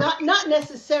 That's demonic. not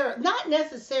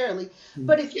necessarily.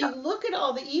 But if you look at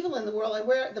all the evil in the world, and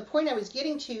where the point I was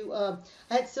getting to,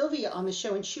 I had Sylvia on the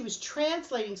show, and she was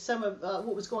translating some of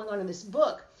what was going on in this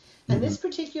book. And this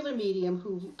particular medium,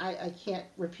 who I can't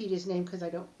repeat his name because I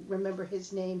don't remember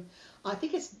his name. I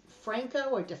think it's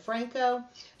Franco or DeFranco,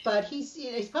 but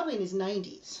he's probably in his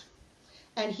 90s.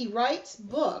 And he writes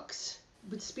books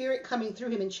with spirit coming through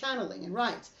him and channeling, and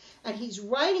writes. And he's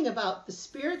writing about the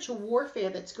spiritual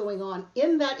warfare that's going on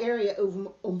in that area of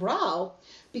Umbral,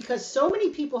 because so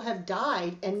many people have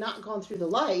died and not gone through the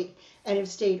light and have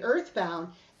stayed earthbound.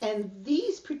 And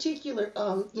these particular,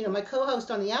 my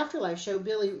co-host on the Afterlife show,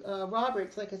 Billy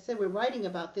Roberts, like I said, we're writing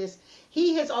about this.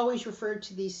 He has always referred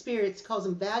to these spirits, calls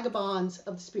them vagabonds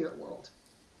of the spirit world.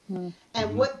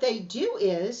 And what they do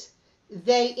is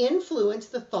they influence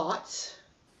the thoughts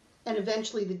and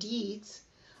eventually the deeds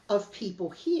of people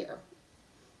here.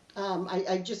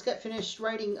 I just got finished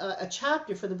writing a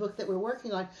chapter for the book that we're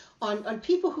working on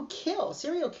people who kill,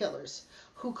 serial killers,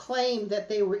 who claim that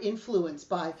they were influenced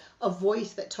by a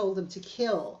voice that told them to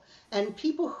kill, and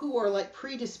people who are like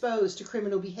predisposed to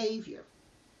criminal behavior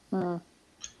for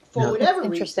whatever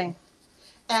reason.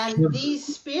 And these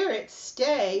spirits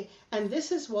stay, and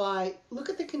this is why, look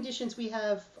at the conditions we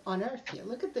have on Earth here.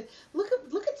 Look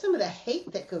at some of the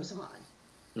hate that goes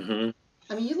on.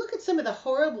 I mean, you look at some of the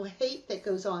horrible hate that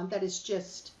goes on. That is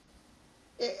just,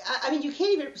 I mean, you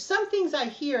can't even. Some things I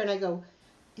hear and I go,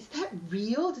 is that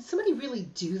real? Did somebody really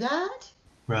do that?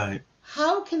 Right.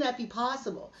 How can that be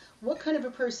possible? What kind of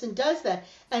a person does that?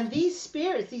 And these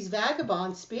spirits, these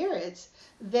vagabond spirits,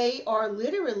 they are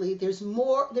literally,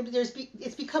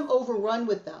 it's become overrun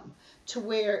with them, to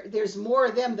where there's more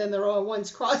of them than there are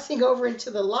ones crossing over into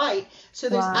the light. So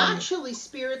there's actually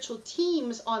spiritual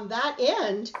teams on that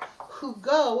end who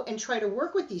go and try to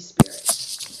work with these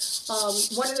spirits.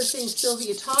 One of the things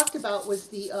Sylvia talked about was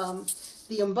the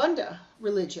Umbanda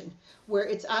religion, where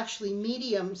it's actually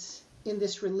mediums in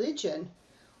this religion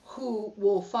who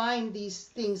will find these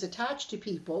things attached to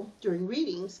people during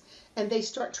readings, and they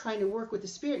start trying to work with the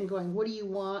spirit and going, what do you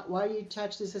want? Why are you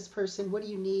attached to this person? What do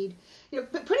you need?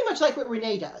 But pretty much like what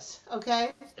Renee does,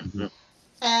 okay?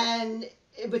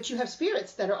 But you have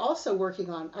spirits that are also working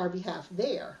on our behalf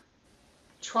there,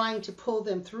 trying to pull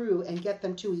them through and get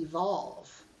them to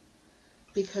evolve,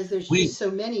 because there's just so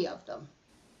many of them.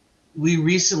 We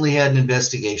recently had an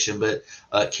investigation, but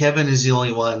Kevin is the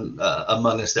only one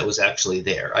among us that was actually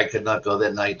there. I could not go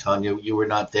that night, Tanya. You were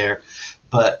not there.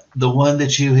 But the one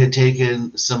that you had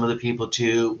taken some of the people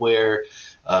to, where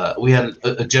we had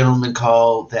a gentleman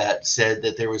call that said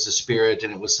that there was a spirit,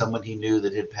 and it was someone he knew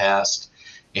that had passed,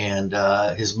 and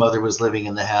his mother was living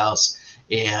in the house.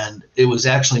 And it was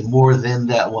actually more than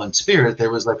that one spirit.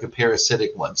 There was like a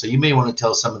parasitic one. So you may want to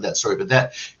tell some of that story, but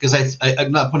that, because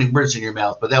I'm not putting words in your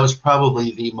mouth, but that was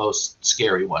probably the most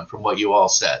scary one from what you all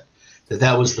said.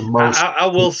 That was the most. I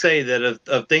will say that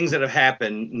of things that have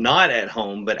happened, not at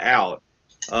home, but out,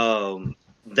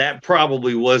 that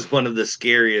probably was one of the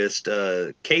scariest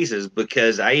cases,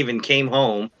 because I even came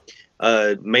home,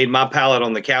 made my pallet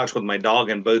on the couch with my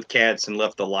dog and both cats, and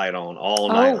left the light on all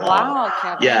night long. Wow,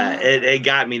 Kevin. Yeah, it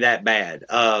got me that bad.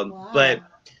 But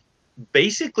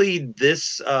basically,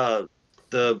 this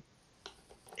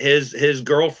his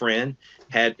girlfriend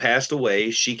had passed away.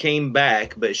 She came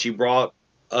back, but she brought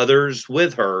others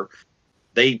with her.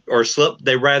 They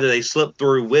slipped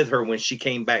through with her when she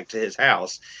came back to his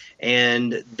house,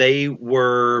 and they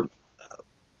were,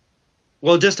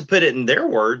 well, just to put it in their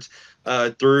words,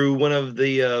 through one of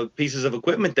the pieces of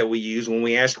equipment that we use. When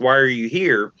we asked, why are you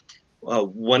here?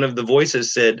 One of the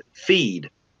voices said, feed.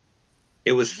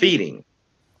 It was feeding.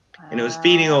 And it was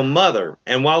feeding on Mother.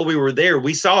 And while we were there,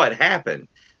 we saw it happen.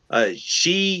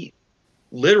 She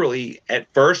literally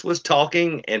at first was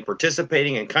talking and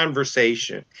participating in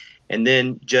conversation, and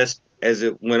then just as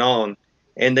it went on.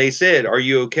 And they said, "Are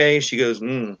you okay?" She goes,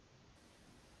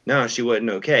 no, she wasn't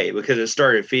okay, because it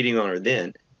started feeding on her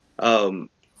then.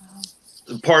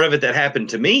 Part of it that happened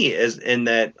to me is in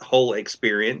that whole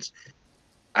experience,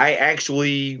 I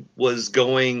actually was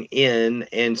going in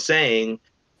and saying,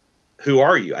 "Who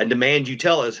are you? I demand you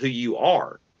tell us who you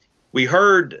are." We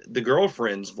heard the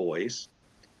girlfriend's voice.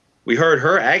 We heard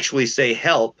her actually say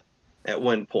help at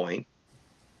one point.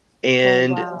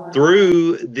 And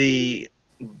through the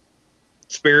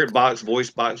spirit box, voice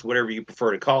box, whatever you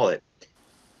prefer to call it,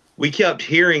 we kept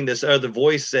hearing this other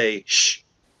voice say, "Shh,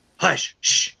 hush,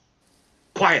 shh,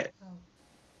 quiet."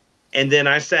 And then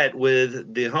I sat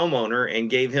with the homeowner and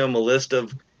gave him a list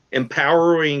of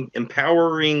empowering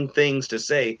things to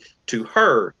say to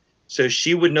her, so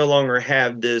she would no longer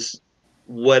have this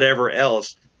whatever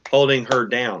else holding her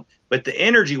down. But the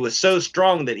energy was so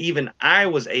strong that even I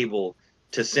was able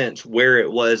to sense where it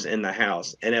was in the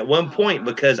house. And at one point,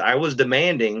 because I was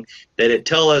demanding that it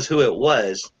tell us who it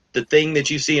was, the thing that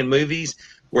you see in movies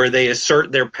where they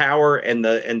assert their power and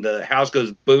the house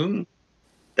goes boom,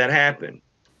 that happened.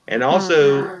 And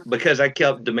also because I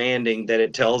kept demanding that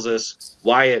it tells us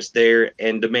why it's there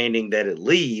and demanding that it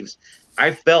leaves,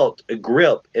 I felt a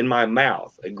grip in my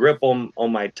mouth, a grip on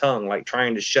my tongue, like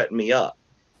trying to shut me up.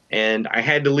 And I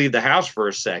had to leave the house for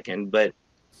a second. But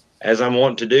as I'm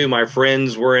wanting to do, my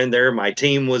friends were in there, my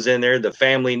team was in there, the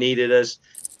family needed us.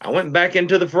 I went back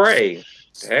into the fray.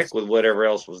 Heck with whatever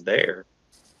else was there.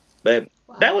 But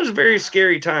that was a very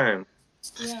scary time.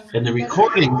 Yeah. And the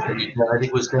recording, I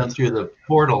think, was done through the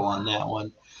portal on that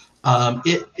one.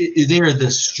 They're the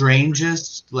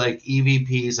strangest like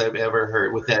EVPs I've ever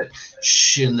heard, with that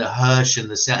shh and the hush and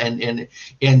the sound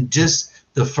and just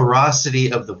the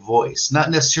ferocity of the voice,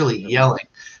 not necessarily yelling,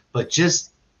 but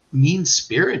just mean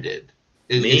spirited.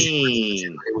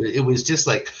 It was just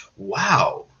like,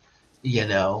 wow, you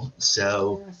know.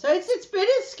 So yeah. So it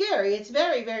is scary. It's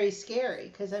very, very scary,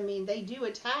 because I mean they do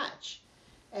attach,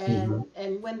 and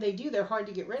when they do, they're hard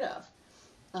to get rid of.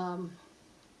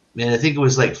 And I think it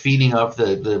was like feeding off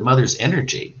the mother's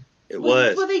energy. It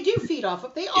was. Well, they do feed off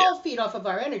of. They all feed off of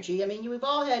our energy. I mean, we've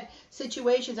all had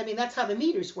situations. I mean, that's how the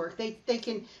meters work.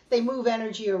 They move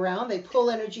energy around. They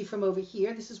pull energy from over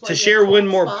here. This is why. To share one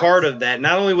more part of that,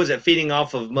 not only was it feeding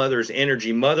off of mother's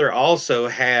energy, mother also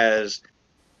has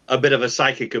a bit of a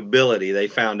psychic ability. They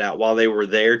found out while they were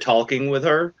there talking with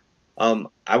her.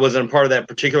 I wasn't a part of that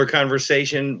particular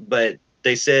conversation, but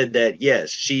they said that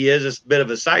yes, she is a bit of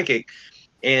a psychic,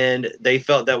 and they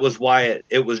felt that was why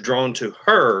it was drawn to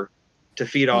her, to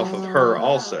feed off of her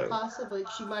also. Possibly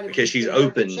she might have, because she's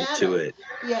open to it.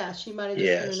 Yeah, she might have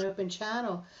just been an open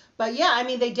channel. But yeah, I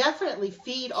mean, they definitely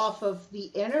feed off of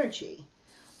the energy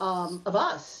of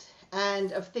us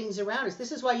and of things around us.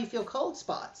 This is why you feel cold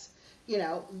spots. You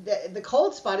know, the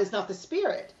cold spot is not the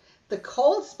spirit. The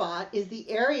cold spot is the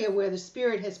area where the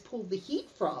spirit has pulled the heat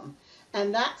from,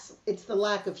 and it's the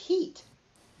lack of heat.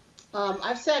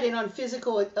 I've sat in on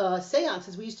physical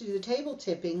seances. We used to do the table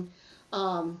tipping.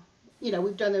 You know,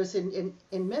 we've done those in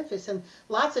Memphis, and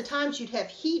lots of times you'd have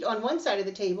heat on one side of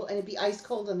the table and it'd be ice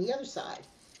cold on the other side.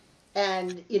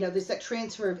 And, you know, there's that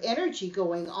transfer of energy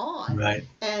going on. Right.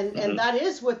 And that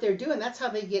is what they're doing. That's how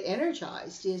they get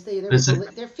energized, is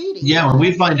they're feeding. Yeah, when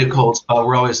we find a cold spot,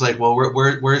 we're always like, well,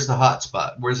 where's the hot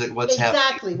spot? Where's it? What's happening?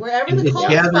 Exactly. Wherever the cold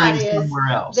spot is,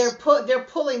 else. they're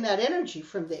pulling that energy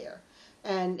from there.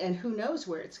 And who knows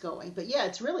where it's going. But yeah,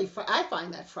 it's really, I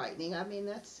find that frightening. I mean,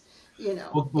 that's, you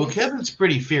know. Well, Kevin's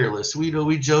pretty fearless.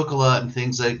 We joke a lot and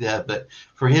things like that, but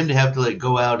for him to have to like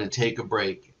go out and take a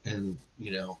break and,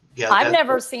 you know, I've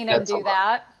never seen him do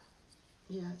that.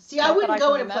 Yeah. See, I wouldn't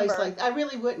go in a place like that. I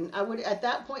really wouldn't. I would, at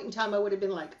that point in time, I would have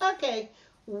been like, okay,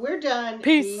 we're done.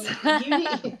 Peace.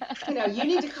 You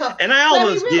need to come. And I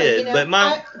almost did, but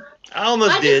I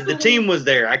almost did. The team was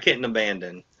there. I couldn't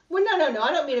abandon. Well, no.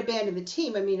 I don't mean abandon the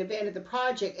team. I mean abandon the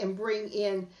project and bring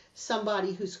in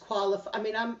somebody who's qualified. I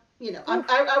mean,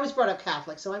 I was brought up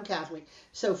Catholic, so I'm Catholic.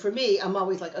 So for me, I'm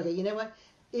always like, okay, you know what?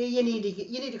 You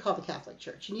need to call the Catholic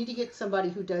Church. You need to get somebody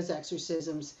who does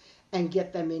exorcisms and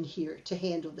get them in here to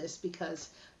handle this, because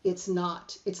it's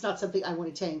not something I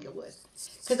want to tangle with.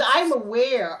 Because I'm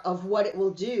aware of what it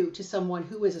will do to someone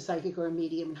who is a psychic or a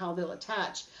medium and how they'll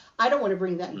attach. I don't want to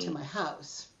bring that into my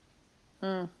house.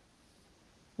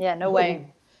 Yeah, no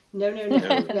way. No.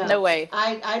 No way.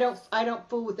 I don't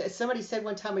fool with that. Somebody said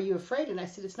one time, "Are you afraid?" And I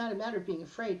said, "It's not a matter of being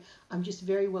afraid. I'm just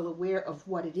very well aware of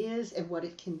what it is and what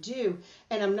it can do,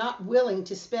 and I'm not willing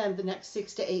to spend the next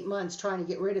 6 to 8 months trying to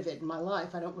get rid of it in my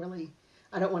life. I don't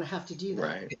want to have to do that."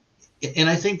 Right. And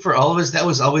I think for all of us, that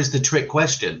was always the trick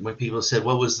question. When people said,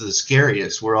 "What was the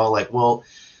scariest?" We're all like, "Well,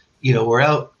 we're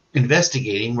out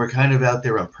investigating. We're kind of out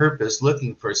there on purpose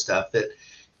looking for stuff that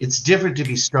it's different to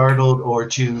be startled or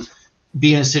to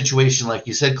be in a situation like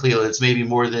you said, Kalila, it's maybe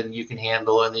more than you can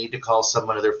handle and they need to call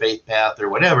someone to their faith path or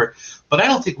whatever. But I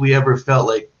don't think we ever felt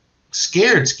like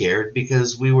scared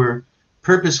because we were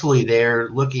purposefully there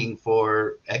looking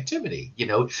for activity.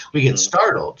 We get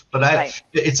startled, but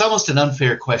it's almost an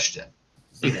unfair question.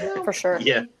 For sure.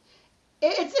 Yeah.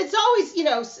 It's always,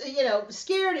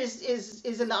 scared is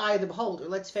in the eye of the beholder.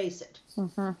 Let's face it.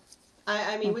 Mm-hmm.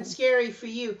 I mean, what's scary for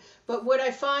you? But what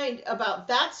I find about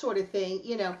that sort of thing,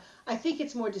 I think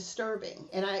it's more disturbing.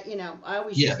 And I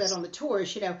always use that on the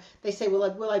tours. They say,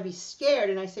 "Well, will I be scared?"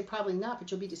 And I say, "Probably not,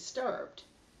 but you'll be disturbed."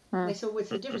 And they say, "What's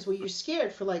the difference?" Well, you're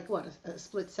scared for like what, a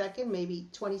split second, maybe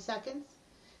 20 seconds.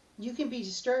 You can be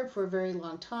disturbed for a very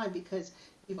long time because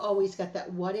you've always got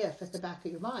that what if at the back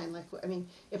of your mind. Like, I mean,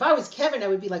 if I was Kevin, I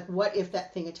would be like, what if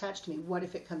that thing attached to me? What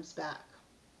if it comes back?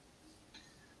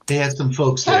 They had some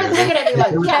folks Kevin's there. looking at me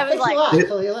like, yeah, thanks a lot,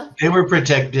 Kalila. They were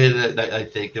protected, I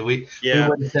think. That we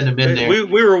wouldn't send them in there.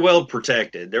 We were well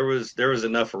protected. There was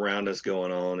enough around us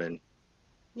going on, and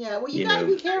yeah, well, you got to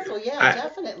be careful. Yeah,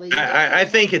 definitely. I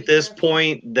think at this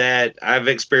point that I've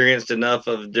experienced enough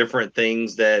of different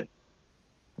things that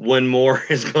one more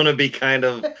is going to be kind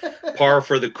of par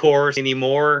for the course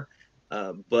anymore.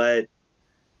 But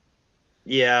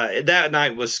yeah, that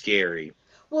night was scary.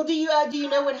 Well, do you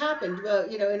know what happened?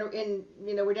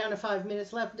 We're down to 5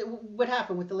 minutes left. What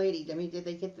happened with the lady? I mean, did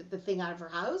they get the thing out of her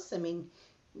house? I mean,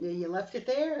 you left it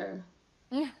there?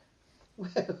 Yeah.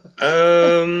 I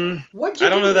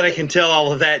don't know that I can tell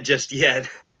all of that just yet.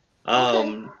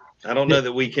 Okay. I don't know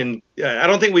that we can. I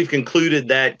don't think we've concluded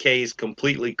that case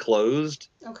completely closed.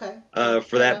 Okay.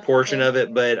 For that portion of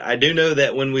it, but I do know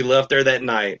that when we left there that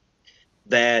night,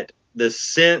 that the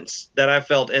sense that I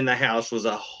felt in the house was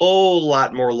a whole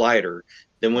lot more lighter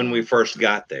than when we first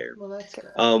got there. Well, that's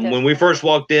good. When we first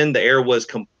walked in, the air was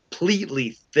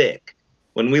completely thick.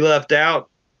 When we left out,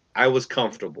 I was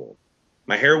comfortable.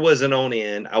 My hair wasn't on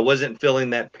end. I wasn't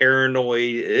feeling that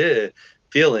paranoid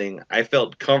feeling. I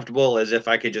felt comfortable as if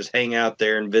I could just hang out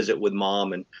there and visit with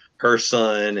Mom and her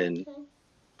son and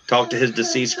talk to his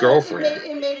deceased girlfriend.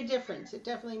 It made a difference. It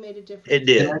definitely made a difference. It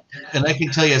did. And I can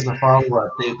tell you as a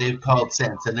follow-up, they've called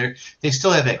since, and they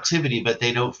still have activity, but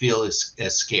they don't feel as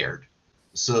scared.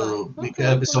 So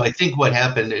so I think what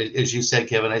happened, as you said,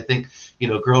 Kevin, I think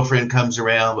girlfriend comes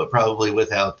around, but probably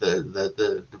without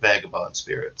the vagabond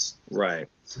spirits. Right.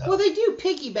 So. Well, they do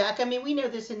piggyback. I mean, we know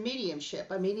this in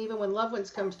mediumship. I mean, even when loved ones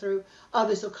come through,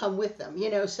 others will come with them.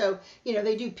 So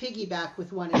they do piggyback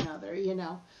with one another.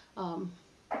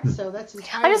 So that's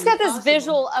entirely I just got this possible.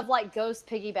 visual of like ghosts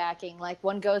piggybacking, like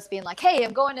one ghost being like, "Hey,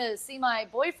 I'm going to see my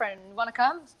boyfriend. Want to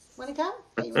come?" Want to come?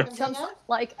 Hey, you wanna come hang out?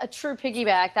 Like a true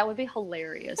piggyback. That would be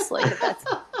hilarious. Like if that's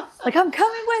like, "I'm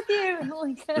coming with you."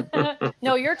 Like,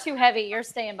 no, you're too heavy. You're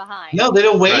staying behind. No, they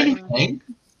don't weigh anything.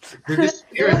 They're just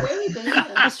They don't weigh anything, yeah.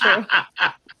 That's true.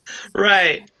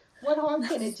 Right. What harm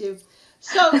can it do?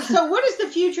 So what does the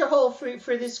future hold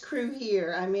for this crew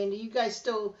here? I mean, are you guys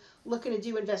still looking to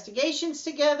do investigations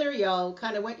together? Y'all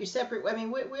kind of went your separate. I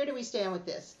mean, where do we stand with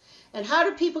this? And how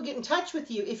do people get in touch with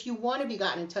you if you want to be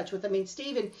gotten in touch with? I mean,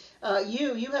 Stephen,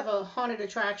 you have a haunted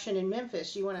attraction in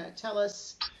Memphis. You want to tell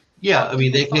us? Yeah, I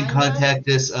mean, they can contact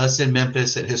us in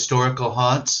Memphis at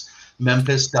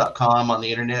historicalhauntsmemphis.com on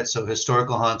the internet. So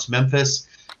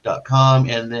historicalhauntsmemphis.com,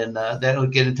 and then that'll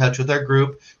get in touch with our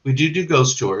group. We do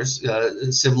ghost tours,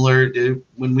 similar to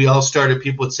when we all started.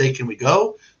 People would say, "Can we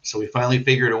go?" So we finally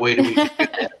figured a way to do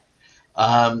that.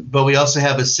 But we also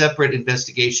have a separate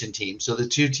investigation team. So the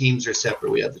two teams are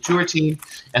separate. We have the tour team,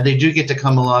 and they do get to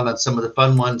come along on some of the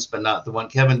fun ones, but not the one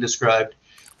Kevin described.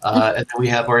 And then we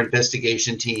have our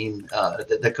investigation team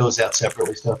that goes out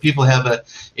separately. So if people have an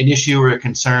issue or a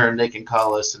concern, they can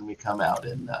call us, and we come out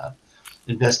and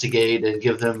investigate and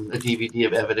give them a DVD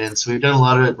of evidence. We've done a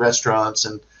lot of restaurants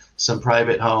and some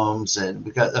private homes, and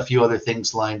we've got a few other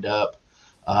things lined up.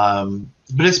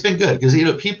 But it's been good because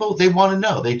people, they want to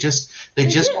know. They just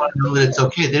want to know that it's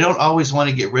okay. They don't always want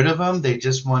to get rid of them. They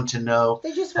just want to know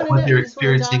that what they're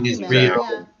experiencing is real,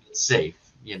 and it's safe.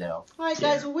 All right,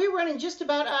 guys. Well, we're running just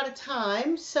about out of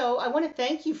time, so I want to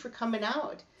thank you for coming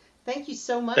out. Thank you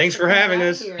so much. Thanks for having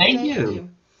us. Here. Thank you.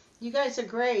 You guys are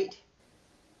great.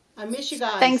 I miss you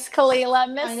guys. Thanks,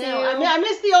 Kalila. Miss you. I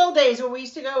miss the old days where we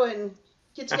used to go and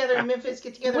get together in Memphis,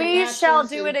 get together. We shall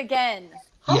do it again.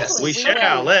 Yes, we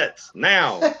shall. Let's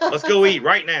go eat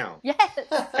right now. Yes.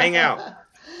 Hang out.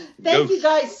 Thank you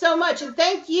guys so much. And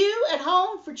thank you at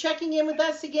home for checking in with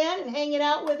us again and hanging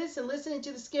out with us and listening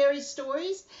to the scary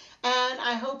stories. And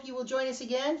I hope you will join us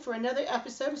again for another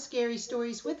episode of Scary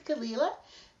Stories with Kalila.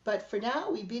 But for now,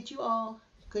 we bid you all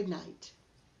good night.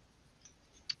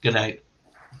 Good night.